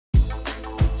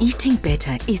Eating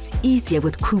better is easier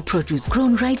with KOO produce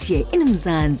grown right here in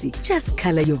Mzansi. Just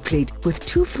color your plate with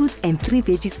 2 fruits and 3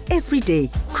 veggies every day.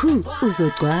 KOO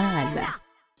Uzogcwala.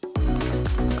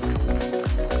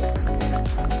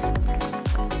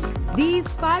 These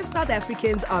 5 South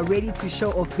Africans are ready to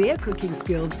show off their cooking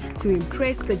skills to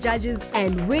impress the judges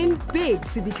and win big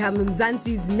to become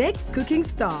Mzansi's next cooking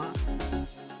star.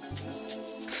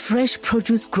 Fresh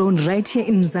produce grown right here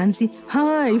in Mzansi.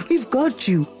 Hi, we've got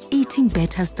you. Eating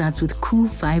better starts with KOO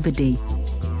 5 a day.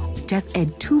 Just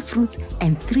add 2 fruits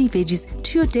and 3 veggies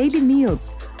to your daily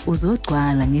meals.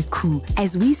 Uzogcwala nge-KOO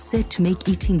as we set to make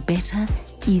eating better,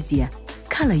 easier.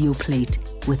 Color your plate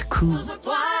with KOO.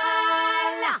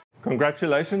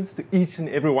 Congratulations to each and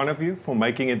every one of you for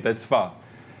making it this far.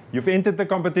 You've entered the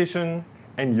competition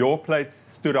and your plates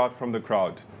stood out from the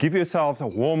crowd. Give yourselves a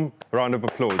warm round of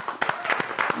applause.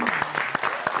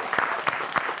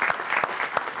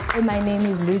 My name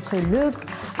is Luke.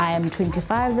 I am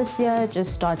 25 this year,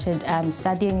 just started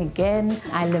studying again.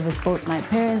 I live with both my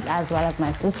parents as well as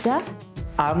my sister.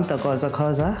 I'm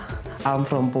Uzogcwala. I'm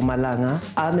from Mpumalanga.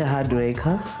 I'm a hard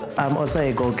worker. I'm also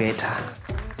a go-getter.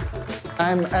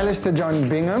 I'm Alistair John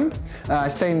Bingham. I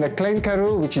stay in the Klein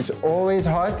Karoo, which is always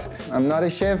hot. I'm not a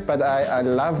chef, but I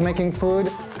love making food.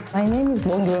 My name is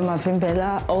Bongiwe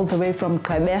Mavimbela, all the way from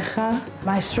Chakalaka.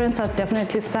 My strengths are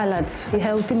definitely salads. The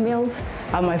healthy meals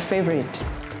are my favorite.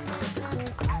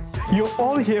 You're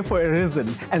all here for a reason,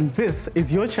 and this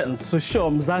is your chance to show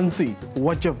Mzansi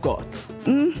what you've got.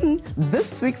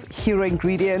 This week's hero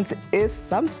ingredient is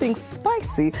something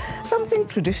spicy, something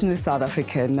traditionally South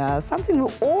African, something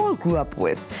we all grew up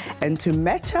with. And to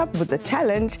match up with the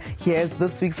challenge, here's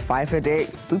this week's 5 a day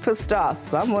superstar,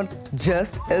 someone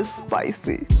just as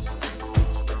spicy.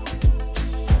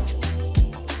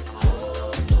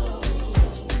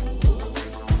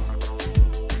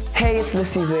 Hey, it's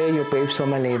Lisizwe, your babes on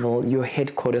my label, your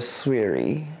headquarters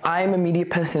sweerie. I'm a media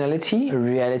personality, a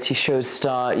reality show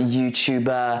star,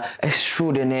 YouTuber,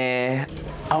 extraordinaire.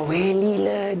 Away,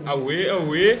 Leland.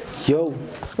 Away. Yo,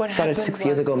 started 6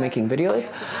 years ago making videos.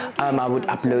 I would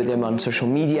upload them on social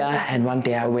media, and one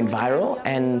day I went viral,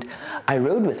 and I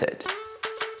rode with it.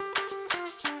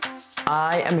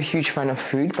 I am a huge fan of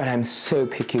food, but I'm so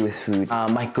picky with food.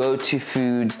 My go-to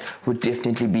foods would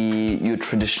definitely be your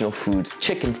traditional food.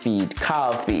 Chicken feed,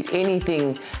 cow feed,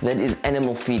 anything that is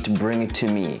animal feed, bring it to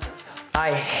me.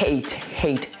 I hate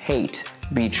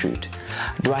beetroot.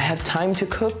 Do I have time to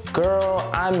cook? Girl,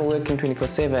 I'm working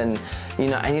 24/7. You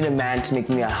know, I need a man to make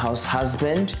me a house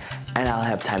husband, and I'll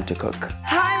have time to cook.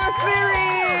 Hi,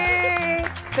 Masiri!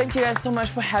 Thank you guys so much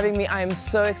for having me. I am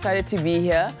so excited to be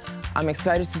here. I'm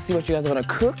excited to see what you guys are going to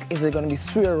cook. Is it going to be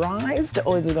swearized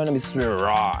or is it going to be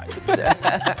swearized?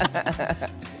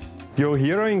 Your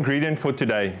hero ingredient for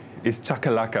today is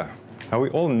chakalaka. Now we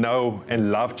all know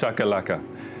and love chakalaka.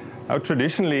 Now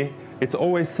traditionally, it's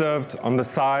always served on the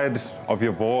side of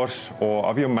your borscht or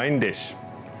of your main dish.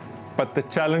 But the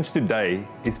challenge today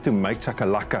is to make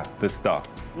chakalaka the star.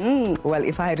 Well,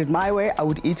 if I had it my way, I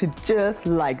would eat it just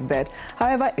like that.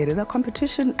 However, it is a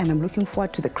competition and I'm looking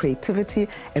forward to the creativity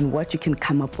and what you can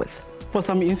come up with. For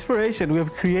some inspiration, we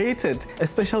have created a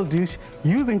special dish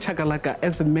using chakalaka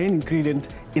as the main ingredient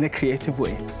in a creative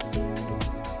way.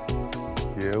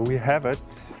 Here we have it.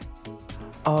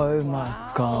 Oh my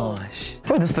gosh.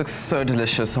 Oh, this looks so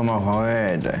delicious on my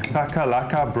head.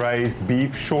 Chakalaka braised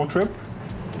beef short rib,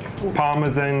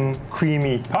 parmesan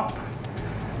creamy pup,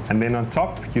 and then on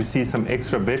top you see some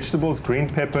extra vegetables, green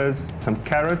peppers, some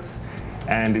carrots,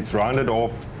 and it's rounded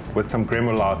off with some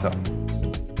gremolata.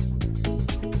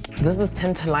 This is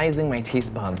tantalizing my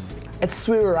taste buds. It's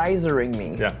swearizing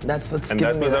me. Yeah, and that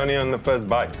was only on the first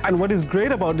bite. And what is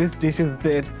great about this dish is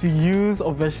that the use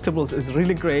of vegetables is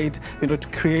really great, you know, to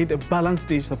create a balanced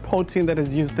dish, the protein that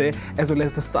is used there, as well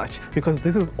as the starch, because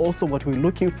this is also what we're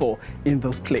looking for in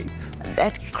those plates.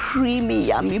 That creamy,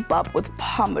 yummy bub with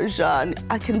Parmesan,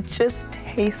 I can just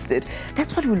taste it.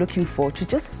 That's what we're looking for, to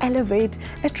just elevate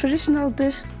a traditional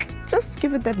dish, just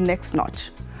give it that next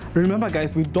notch. Remember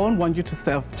guys, we don't want you to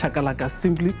serve chakalaka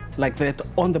simply like that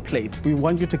on the plate. We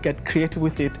want you to get creative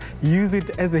with it, use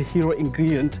it as a hero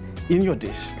ingredient in your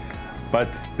dish. But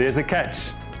there's a catch.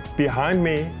 Behind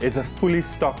me is a fully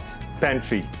stocked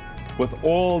pantry with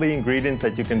all the ingredients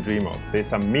that you can dream of. There's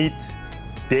some meat,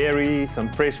 dairy, some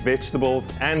fresh vegetables,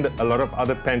 and a lot of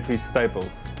other pantry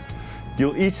staples.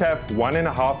 You'll each have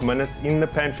 1.5 minutes in the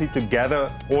pantry to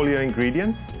gather all your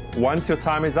ingredients. Once your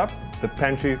time is up, the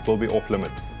pantry will be off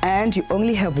limits. And you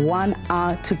only have 1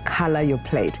 hour to color your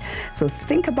plate. So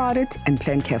think about it and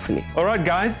plan carefully. All right,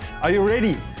 guys, are you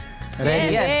ready?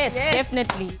 Yes,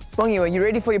 definitely. Bongiwe, are you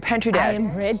ready for your pantry, Dad? I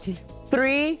am ready.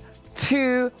 3,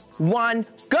 2, 1,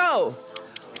 go!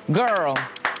 Girl,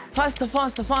 faster,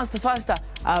 faster, faster, faster.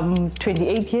 I'm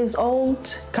 28 years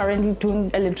old, currently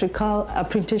doing electrical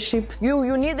apprenticeship.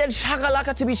 You need that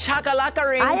chakalaka to be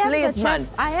chakalaka-ring, please, man.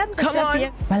 I am the Come chef. on.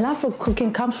 Yeah. My love for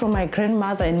cooking comes from my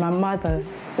grandmother and my mother.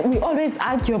 We always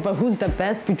argue about who's the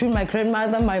best between my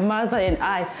grandmother, my mother, and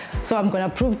I. So I'm gonna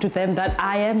prove to them that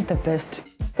I am the best.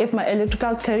 If my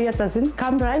electrical career doesn't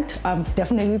come right, I'm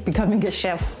definitely becoming a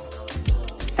chef.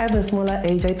 At a smaller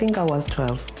age, I think I was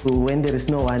 12. When there is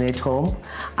no one at home,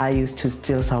 I used to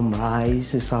steal some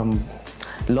rice,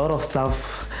 lot of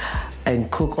stuff,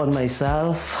 and cook on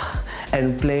myself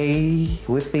and play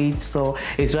with it. So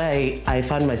it's why I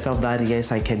found myself that,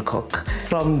 yes, I can cook.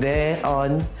 From there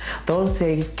on, they'll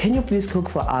say, can you please cook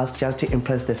for us just to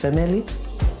impress the family?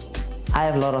 I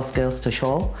have a lot of skills to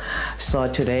show. So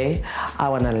today, I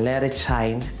want to let it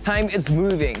shine. Time is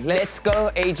moving. Let's go,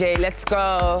 AJ, let's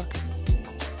go.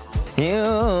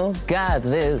 You got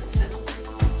this.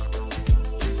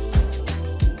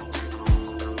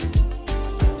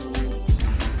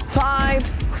 Five,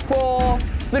 4,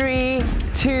 3,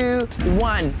 2,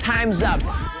 1. Time's up.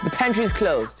 The pantry's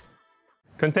closed.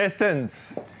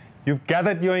 Contestants, you've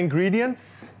gathered your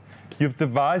ingredients. You've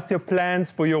devised your plans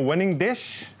for your winning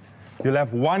dish. You'll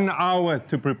have 1 hour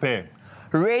to prepare.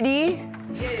 Ready,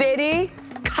 steady,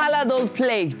 color those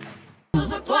plates.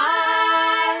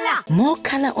 More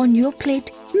color on your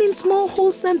plate means more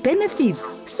wholesome benefits.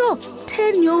 So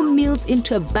turn your meals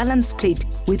into a balanced plate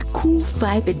with KOO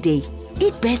 5 a day.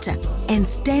 Eat better and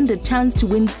stand a chance to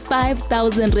win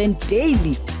 5,000 Rand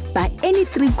daily. Buy any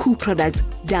 3 KOO products,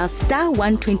 dial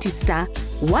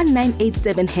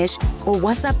 *120*1987# or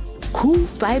WhatsApp KOO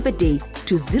 5 a day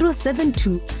to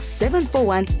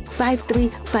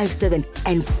 072-741-5357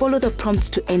 and follow the prompts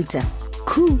to enter.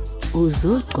 KOO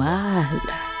Uzogcwala.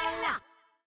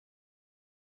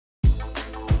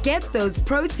 Get those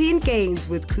protein gains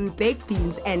with KOO baked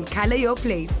beans and color your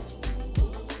plate.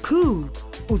 KOO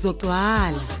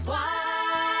Uzogcwala.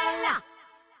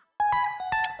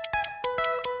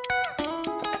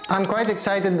 I'm quite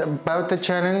excited about the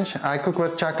challenge. I cook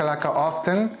with Chakalaka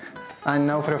often. I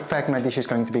know for a fact my dish is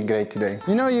going to be great today.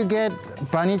 You know, you get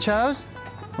bunny chows?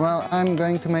 Well, I'm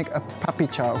going to make a puppy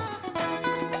chow.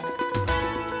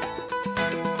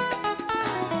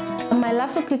 My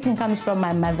love for cooking comes from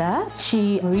my mother.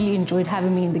 She really enjoyed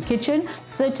having me in the kitchen.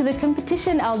 So to the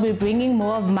competition, I'll be bringing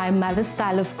more of my mother's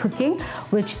style of cooking,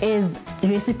 which is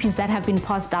recipes that have been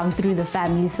passed down through the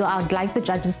family. So I'd like the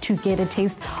judges to get a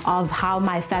taste of how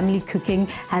my family cooking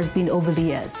has been over the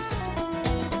years.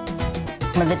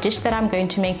 The dish that I'm going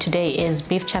to make today is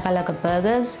beef chakalaka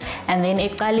burgers, and then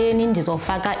eqaleni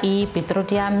ndizofaka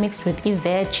i-beetroot yam mixed with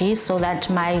veggie so that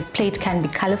my plate can be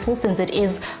colorful, since it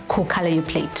is KOO Color Your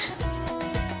Plate.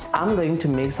 I'm going to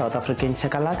make South African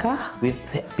chakalaka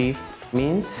with beef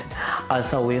mince,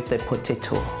 also with the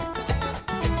potato.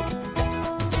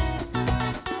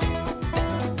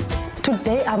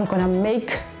 Today I'm gonna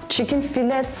make chicken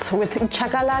fillets with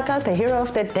chakalaka, the hero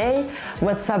of the day,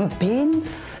 with some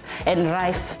beans and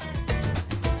rice.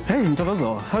 Hey,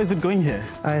 Ntokozo, how is it going here?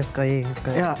 It's going.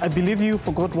 Yeah, I believe you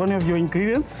forgot one of your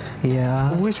ingredients.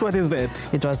 Yeah. Which one is that?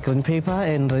 It was green pepper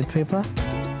and red pepper.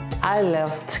 I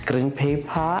left green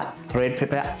pepper, red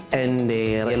pepper, and the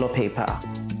yellow pepper.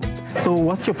 So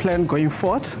what's your plan going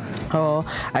forward? Oh,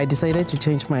 I decided to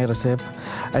change my recipe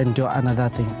and do another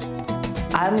thing.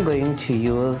 I'm going to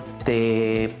use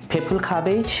the purple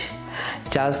cabbage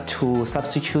just to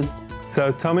substitute.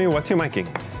 So tell me what you're making.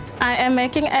 I am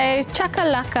making a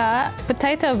chakalaka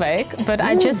potato bake, but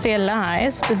I just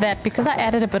realized that because I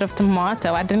added a bit of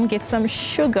tomato, I didn't get some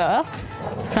sugar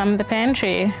from the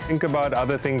pantry. Think about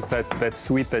other things that's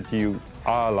sweet that you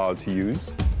are allowed to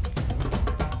use.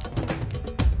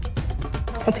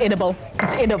 It's edible.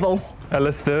 It's edible.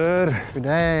 Alistair,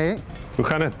 Today, hoe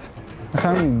gaan het? het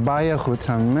gaan baie goed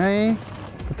saam met my.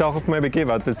 Vertel vir my 'n bietjie,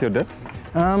 wat is jou dis?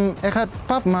 Ek gaan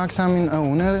pap maak saam met 'n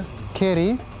hoender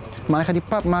curry. Maar ek gaan die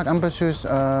pap maak amper soos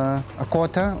 'n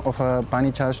kota of 'n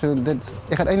bunny chow. So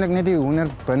ek gaan eintlik net die hoender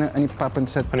binne in die pap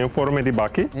insit. Gaan jy hom vorm met die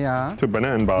bakkie? Ja. So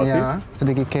binne in basis? Ja, so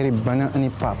die curry binne in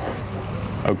die pap.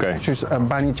 Okay. Soos 'n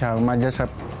bunny chow, maar just 'n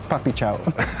puppy chow.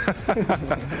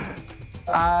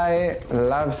 I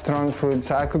love strong food,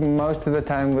 so I cook most of the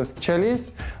time with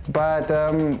chilies. But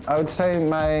I would say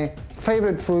my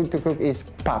favorite food to cook is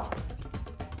pap.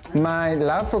 My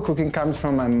love for cooking comes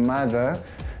from my mother.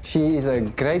 She is a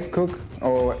great cook,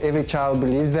 or every child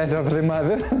believes that of their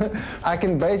mother. I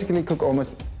can basically cook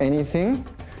almost anything,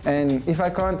 and if I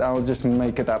can't, I'll just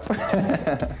make it up.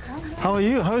 How are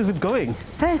you? How is it going?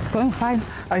 Hey, it's going fine.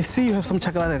 I see you have some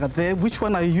chakalaka there. Which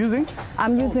one are you using?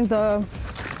 I'm using the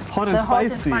hot and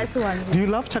spicy one. Do you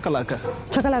love chakalaka?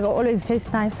 Chakalaka always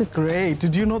tastes nice. Great.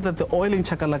 Did you know that the oil in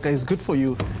chakalaka is good for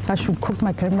you? I should cook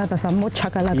my grandmother some more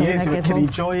chakalaka when I you get can home.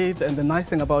 enjoy it. And the nice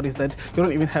thing about it is that you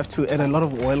don't even have to add a lot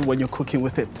of oil when you're cooking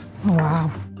with it. Wow.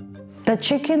 The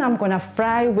chicken I'm gonna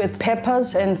fry with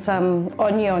peppers and some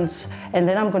onions, and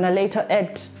then I'm gonna later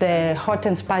add the hot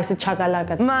and spicy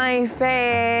chakalaka. My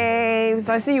faves.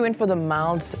 I see you went for the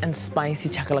mild and spicy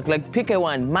chakalaka. Like, pick a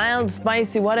one. Mild,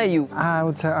 spicy, what are you? I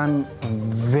would say I'm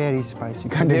very spicy.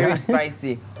 Very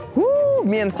spicy. Woo,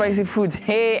 me and spicy foods.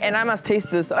 Hey, and I must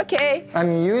taste this. Okay.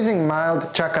 I'm using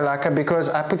mild chakalaka because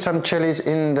I put some chilies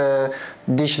in the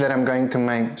dish that I'm going to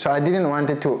make. So I didn't want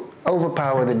it to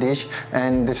overpower the dish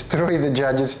and destroy the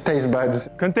judges' taste buds.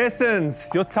 Contestants,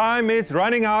 your time is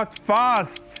running out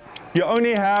fast. You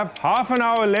only have half an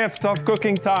hour left of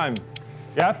cooking time.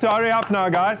 You have to hurry up now,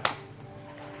 guys.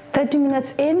 30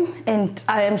 minutes in, and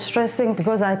I am stressing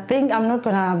because I think I'm not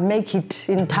gonna make it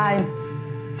in time.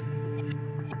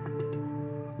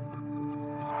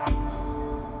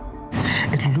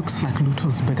 It looks like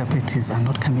Luto's burger patties are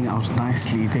not coming out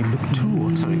nicely. They look too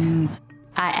watery.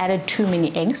 I added too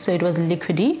many eggs, so it was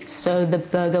liquidy, so the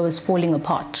burger was falling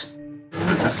apart.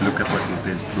 Just look at what is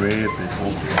there's bread, there's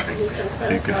all things. So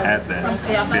you can add that. If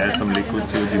you add some liquid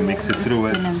to it, you mix it through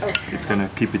it, it's going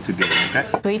to keep it together, okay?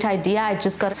 Great idea. I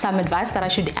just got some advice that I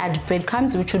should add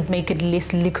breadcrumbs, which would make it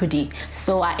less liquidy.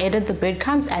 So I added the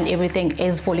breadcrumbs and everything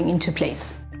is falling into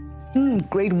place.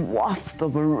 Great wafts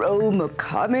of aroma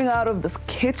coming out of this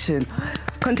kitchen.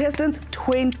 Contestants,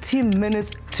 20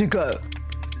 minutes to go.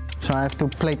 So I have to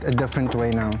plate a different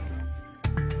way now.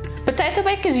 Potato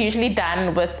bake is usually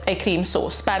done with a cream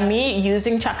sauce. By me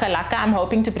using chakalaka, I'm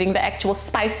hoping to bring the actual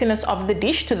spiciness of the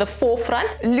dish to the forefront.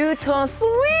 Luto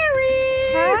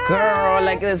swearing! Girl,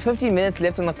 like there's 15 minutes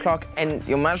left on the clock and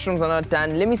your mushrooms are not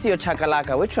done. Let me see your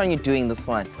chakalaka. Which one are you doing this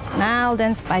one? Mild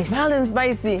and spicy. Mild and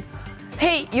spicy.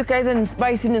 Hey, you guys are in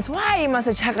spiciness. Why must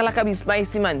a chakalaka be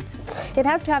spicy, man? It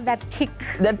has to have that kick.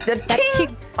 That kick?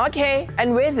 Okay,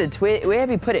 and where's it? Where have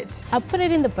you put it? I put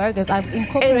it in the burgers. I've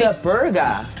incorporated. In the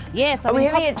burger? Yes. Are we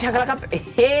having a chakalaka?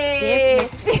 Hey!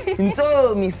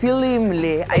 So, me feeling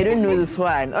I don't know this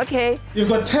one. Okay. You've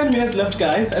got 10 minutes left,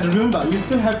 guys. And remember, you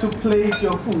still have to plate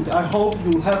your food. I hope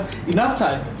you'll have enough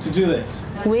time to do that.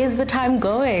 Where's the time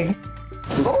going?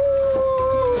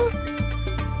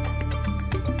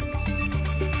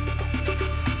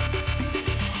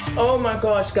 Oh my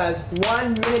gosh, guys.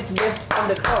 1 minute left on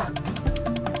the clock.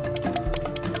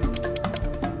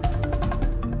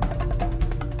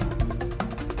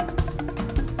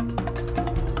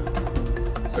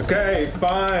 Okay,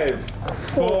 5,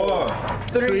 4,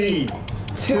 3,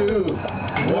 2,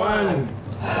 1.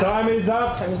 Time is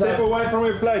up. Step away from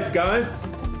your plates, guys.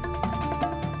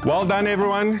 Well done,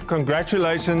 everyone.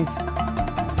 Congratulations.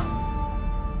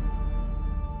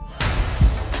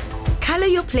 Color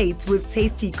your plates with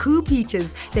tasty KOO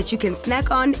peaches that you can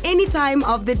snack on any time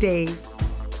of the day.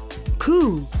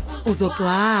 KOO,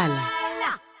 Uzogcwala.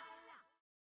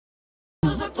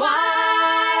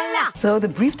 So the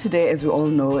brief today, as we all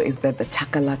know, is that the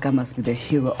chakalaka must be the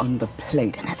hero on the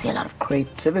plate. And I see a lot of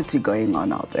creativity going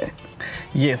on out there.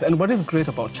 Yes, and what is great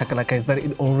about chakalaka is that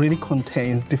it already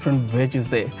contains different veggies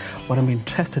there. What I'm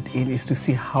interested in is to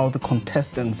see how the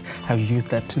contestants have used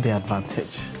that to their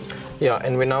advantage. Yeah,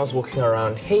 and when I was walking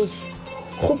around, hey,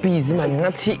 how busy man,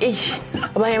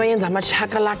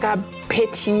 chakalaka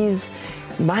patties,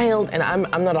 mild, and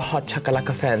I'm not a hot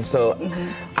chakalaka fan, so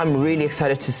I'm really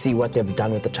excited to see what they've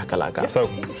done with the chakalaka. So,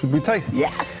 should we taste?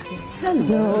 Yes.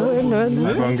 Hello.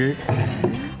 Bongi.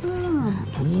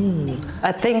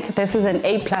 I think this is an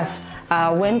A+. I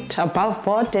went above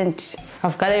board and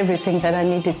I've got everything that I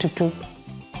needed to do.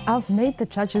 I've made the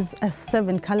judges a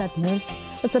 7-colored meal.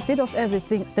 It's a bit of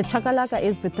everything. The chakalaka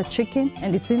is with the chicken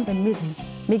and it's in the middle.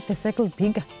 Make the circle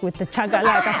bigger with the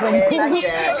chakalaka from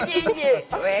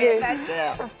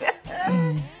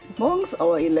KOO. Monks,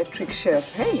 our electric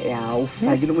chef. Hey, yeah,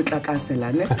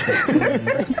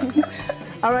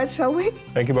 all right, shall we?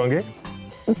 Thank you, Bongi.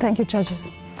 Thank you, judges.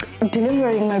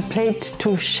 Delivering my plate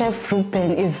to Chef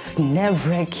Ruben is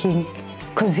nerve-wracking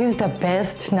because he's the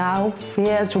best now. He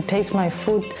has to taste my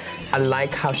food. I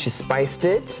like how she spiced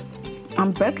it.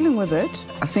 I'm battling with it.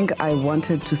 I think I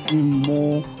wanted to see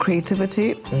more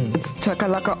creativity. It's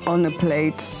chakalaka on a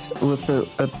plate with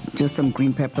just some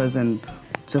green peppers and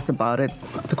just about it.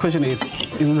 The question is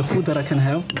it a food that I can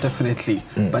have? Definitely.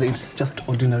 But it's just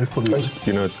ordinary for me.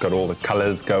 You know, it's got all the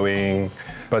colors going,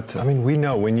 But I mean, we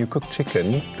know when you cook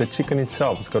chicken, the chicken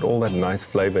itself has got all that nice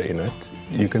flavor in it.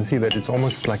 You can see that it's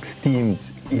almost like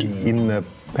steamed in the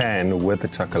pan with the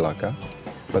chakalaka,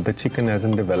 but the chicken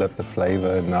hasn't developed the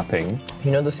flavor, nothing.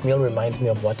 You know, this meal reminds me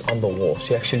of what's on the wall.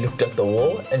 She actually looked at the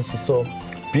wall and she saw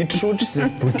beetroot, she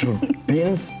said beetroot,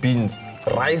 beans,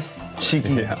 rice,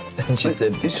 chicken. Yeah. And she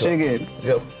said chicken.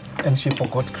 Yep. And she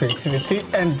forgot creativity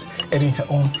and adding her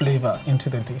own flavor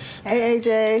into the dish. Hey,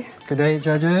 AJ. Good day,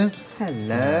 judges.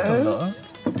 Hello.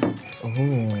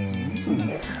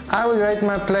 I will rate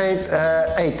my plate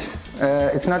 8.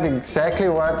 It's not exactly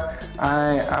what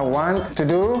I want to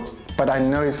do, but I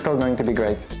know it's still going to be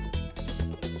great.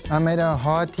 I made a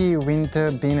hearty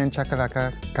winter bean and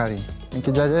chakalaka curry. Thank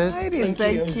you, judges.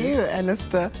 Thank you,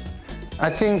 Alistair. I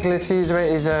think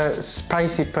Lesizwe is a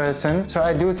spicy person, so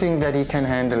I do think that he can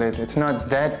handle it. It's not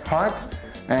that hot,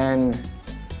 and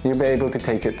you'll be able to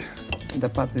take it. The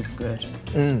pap is good.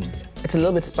 It's a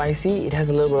little bit spicy. It has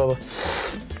a little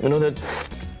bit of,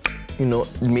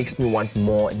 it makes me want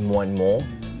more and more and more.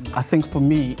 I think for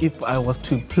me, if I was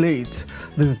to plate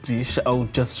this dish, I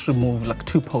would just remove like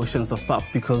 2 portions of pap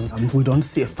because we don't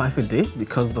see a 5 a day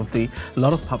because of the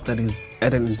lot of pap that is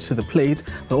added into the plate.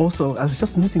 But also, I was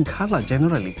just missing color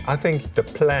generally. I think the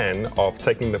plan of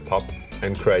taking the pap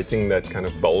and creating that kind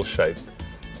of bowl shape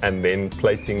and then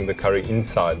plating the curry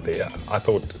inside there, I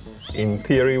thought in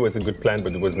theory was a good plan,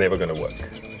 but it was never going to work.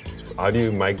 How do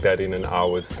you make that in an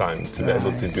hour's time to be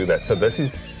able to do that? So this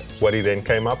is what he then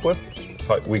came up with.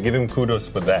 So we give him kudos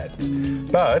for that.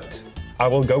 But I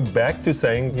will go back to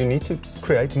saying you need to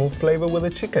create more flavor with the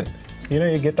chicken. You know,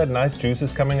 you get that nice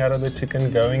juices coming out of the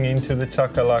chicken, going into the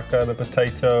chakalaka, the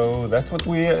potato. That's what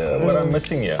what I'm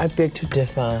missing here. I beg to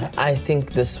differ. I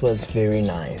think this was very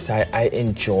nice. I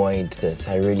enjoyed this.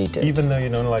 I really did. Even though you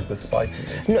don't like the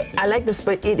spiciness. No, I like the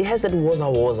spice. It has that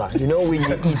waza. You know, when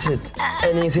you eat it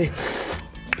and you say,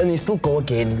 and you still go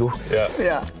again.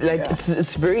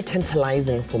 It's very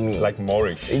tantalizing for me. Like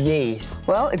Moorish. Yes.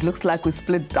 Well, it looks like we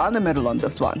split down the middle on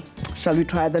this one. Shall we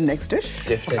try the next dish?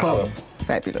 Definitely. Of course.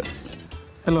 Fabulous.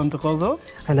 Hello, Ntokozo.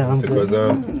 Hello, I'm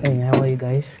good. Hey, how are you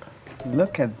guys?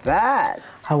 Look at that.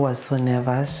 I was so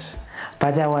nervous,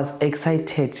 but I was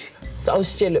excited. So I was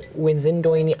still when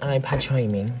Zindoini I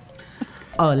patchoiming.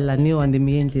 Oh, lani on the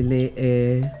main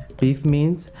beef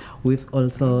mince with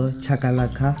also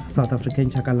chakalaka, South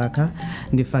African chakalaka.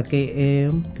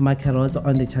 Ndifake my carrots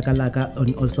on the chakalaka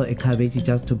and also a cabbage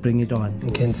just to bring it on.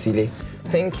 You can see it.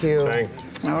 Thank you.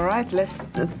 Thanks. All right, let's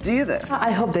do this.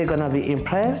 I hope they're gonna be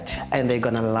impressed and they're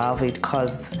gonna love it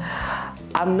because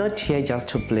I'm not here just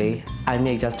to play. I'm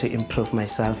here just to improve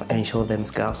myself and show them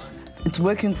skills. It's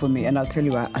working for me, and I'll tell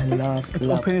you why. I love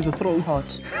opening the throat. Hot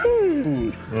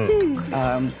food.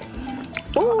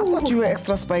 I thought you were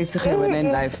extra spicy when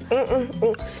in life.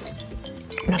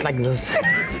 Not like this.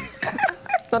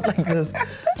 Not like this.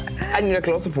 I need a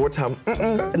glass of water.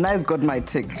 Now it's got my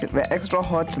tick. The extra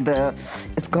hot,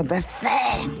 it's got that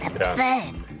thing,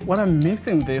 What I'm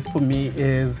missing there for me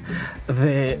is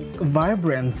the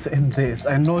vibrance in this.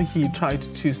 I know he tried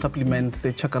to supplement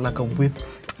the chakalaka with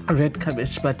red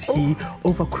cabbage, but he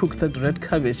overcooked that red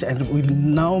cabbage and we're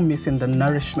now missing the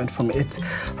nourishment from it.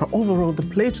 But overall, the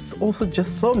plate is also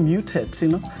just so muted, you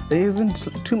know. There isn't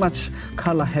too much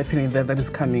color happening there that is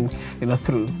coming,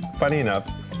 through. Funny enough,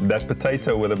 that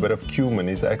potato with a bit of cumin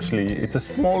is actually, it's a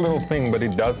small little thing, but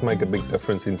it does make a big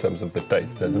difference in terms of the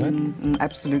taste, doesn't it?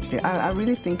 Absolutely. I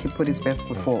really think he put his best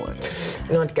foot forward.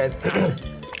 You know what, guys?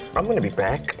 I'm going to be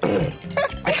back.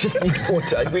 I just need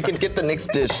water. We can get the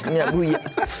next dish.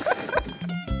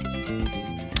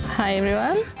 Hi,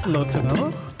 everyone. Hello,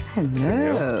 Tino.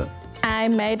 Hello. I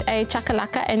made a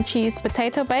chakalaka and cheese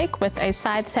potato bake with a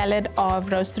side salad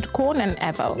of roasted corn and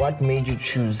avo. What made you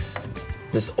choose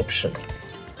this option?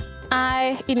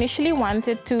 I initially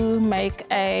wanted to make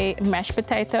a mashed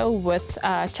potato with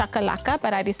chakalaka,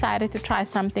 but I decided to try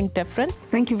something different.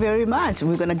 Thank you very much.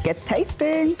 We're going to get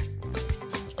tasting.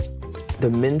 The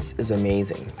mince is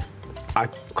amazing. I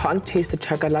can't taste the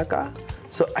chakalaka,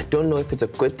 so I don't know if it's a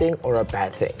good thing or a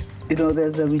bad thing. You know,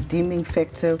 there's a redeeming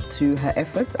factor to her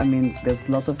efforts. I mean, there's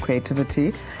lots of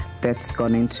creativity that's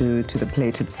gone into the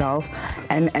plate itself,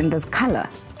 and there's color.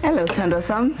 Hello,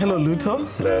 Tando-san. Hello, Luto.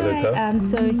 Hello, Luto.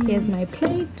 So here's my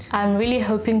plate. I'm really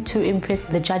hoping to impress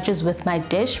the judges with my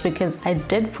dish because I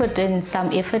did put in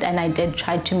some effort and I did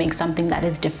try to make something that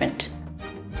is different.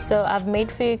 So I've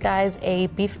made for you guys a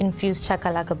beef-infused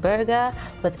chakalaka burger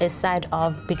with a side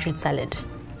of beetroot salad.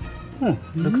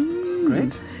 Looks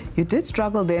great. You did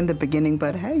struggle there in the beginning,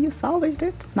 but hey, you salvaged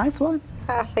it. Nice one.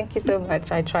 Thank you so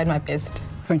much. I tried my best.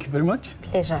 Thank you very much.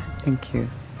 Pleasure. Thank you.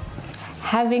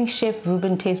 Having Chef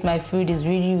Ruben taste my food is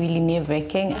really, really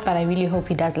nerve-wracking, but I really hope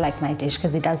he does like my dish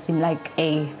because he does seem like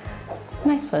a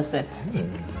nice person.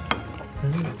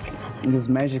 There's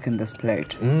magic in this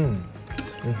plate.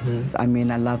 I mean,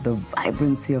 I love the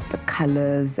vibrancy of the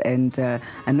colors, and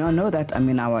I know that, I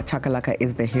mean, our Chakalaka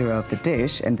is the hero of the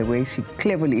dish and the way she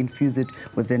cleverly infused it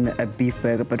within a beef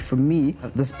burger. But for me,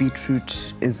 this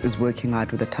beetroot is working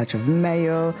out with a touch of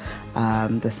mayo.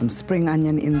 There's some spring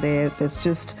onion in there. There's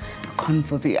just a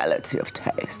conviviality of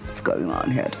tastes going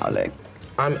on here, darling.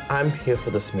 I'm here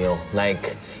for this meal.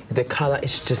 Like, the color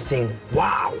is just saying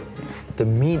wow. The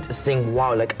meat is saying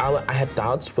wow. Like, I had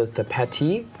doubts with the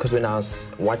patty because when I was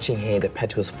watching here, the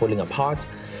patty was falling apart,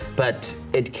 but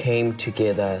it came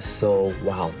together so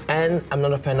wow. And I'm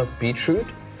not a fan of beetroot,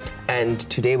 and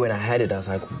today when I had it, I was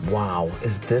like, wow,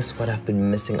 is this what I've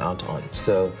been missing out on?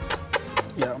 So,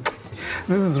 yeah.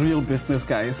 This is real business,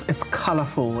 guys. It's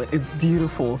colorful, it's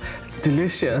beautiful, it's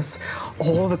delicious.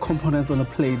 All the components on the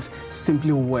plate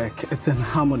simply work. It's in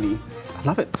harmony. I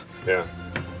love it. Yeah.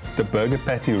 The burger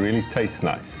patty really tastes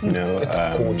nice, you know. It's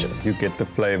gorgeous. You get the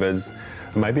flavors.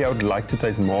 Maybe I would like to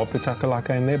taste more of the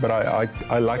chakalaka in there, but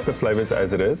I like the flavors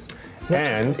as it is.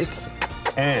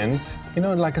 And you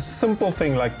know, like a simple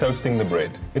thing like toasting the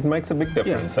bread, it makes a big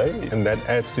difference, eh? And that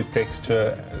adds to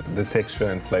the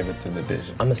texture and flavor to the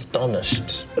dish. I'm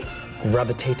astonished.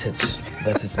 Gravitated,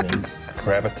 that is me.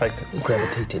 Gravitated?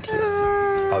 Gravitated, yes.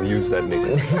 I'll use that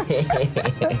next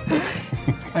time.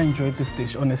 I enjoyed this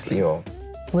dish, honestly.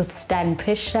 Withstand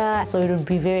pressure, so it would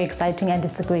be very exciting and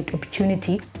it's a great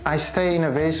opportunity. I stay in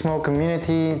a very small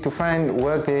community. To find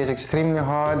work there is extremely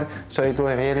hard, so it will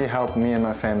really help me and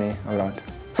my family a lot.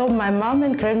 So my mom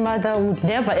and grandmother would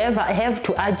never ever have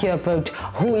to argue about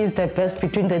who is the best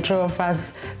between the two of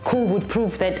us. KOO would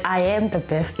prove that I am the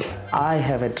best. I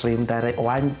have a dream that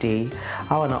one day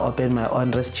I want to open my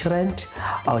own restaurant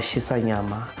or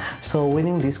Shisanyama. So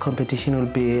winning this competition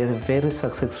will be a very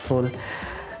successful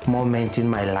moment in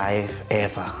my life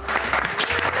ever.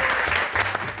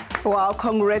 Wow,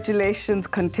 congratulations,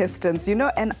 contestants. You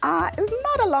know, an hour is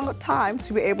not a long time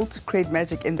to be able to create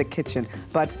magic in the kitchen,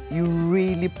 but you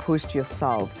really pushed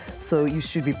yourselves, so you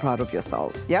should be proud of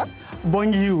yourselves, yeah?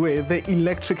 Bongiwe, the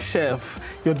electric chef,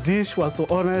 your dish was so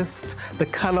honest, the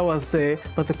color was there,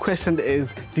 but the question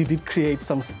is, did it create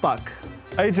some spark?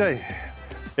 AJ,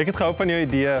 ek het gehou van jou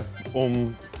idee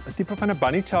om 'n tipe van 'n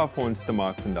bunny chow vir ons te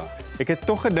maak vandag. Ek het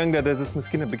tog gedink dat dit is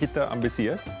miskien 'n bietjie te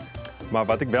ambisieus, maar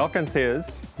wat ek wel kan sê is,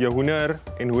 jou hoender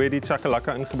en hoe jy die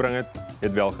chakalaka ingebring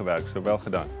het wel gewerk, so wel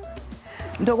gedaan.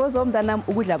 What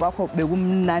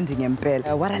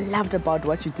I loved about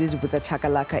what you did with the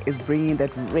chakalaka is bringing that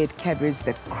red cabbage,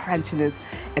 that crunchiness,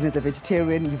 and as a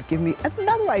vegetarian, you've given me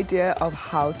another idea of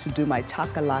how to do my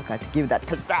chakalaka to give that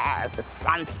pizzazz, that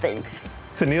something.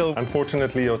 Sunil,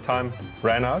 unfortunately your time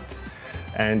ran out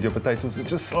and your potatoes were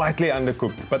just slightly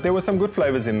undercooked, but there were some good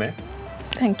flavors in there.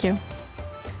 Thank you.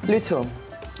 Luto,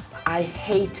 I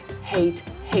hate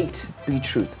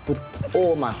beetroot with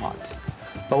all my heart.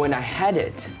 But when I had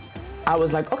it, I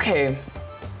was like, okay,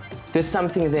 there's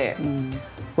something there.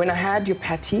 When I had your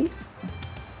patty,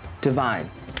 divine.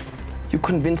 You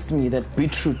convinced me that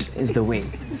beetroot is the way.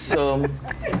 So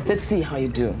let's see how you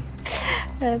do.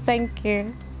 Thank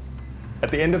you. At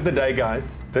the end of the day,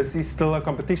 guys, this is still a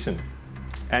competition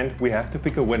and we have to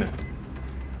pick a winner.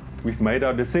 We've made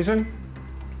our decision.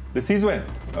 The Sizwe,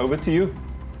 over to you.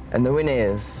 And the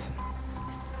winner is...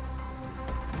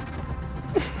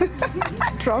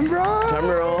 Drum roll. Drum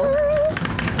roll.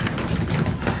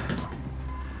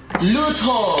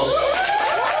 Luto!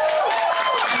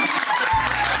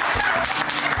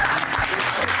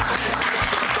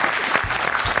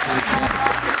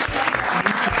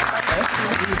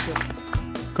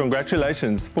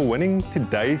 Congratulations for winning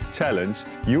today's challenge.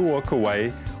 You walk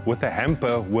away with a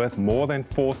hamper worth more than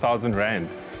 4,000 Rand,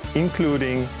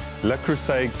 including Le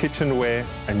Creuset kitchenware,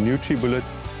 a NutriBullet,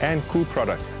 and KOO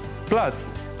products. Plus,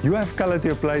 you have colored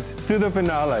your plate to the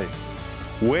finale,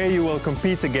 where you will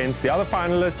compete against the other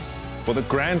finalists for the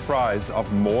grand prize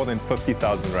of more than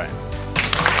 50,000 Rand.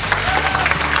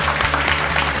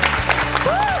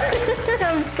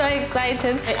 I'm so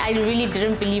excited. I really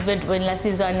didn't believe it when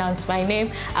Lasizo announced my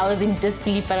name. I was in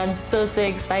disbelief, but I'm so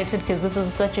excited because this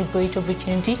is such a great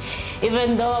opportunity.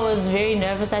 Even though I was very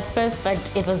nervous at first, but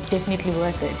it was definitely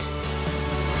worth it.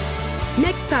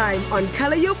 Next time on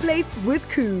Color Your Plate with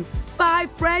KOO,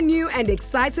 5 brand new and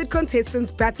excited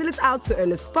contestants battle it out to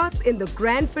earn a spot in the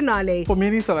grand finale. For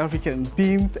many South Africans,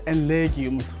 beans and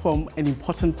legumes form an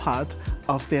important part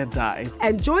of their diet.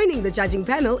 And joining the judging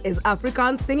panel is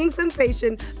Afrikaans singing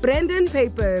sensation Brendan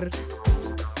Paper.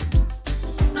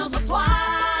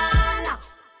 Uzogcwala,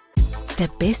 The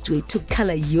best way to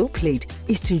color your plate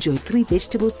is to enjoy 3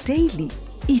 vegetables daily.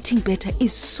 Eating better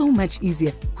is so much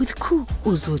easier with KOO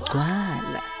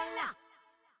Uzogcwala.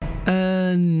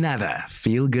 Another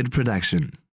feel-good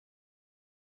production.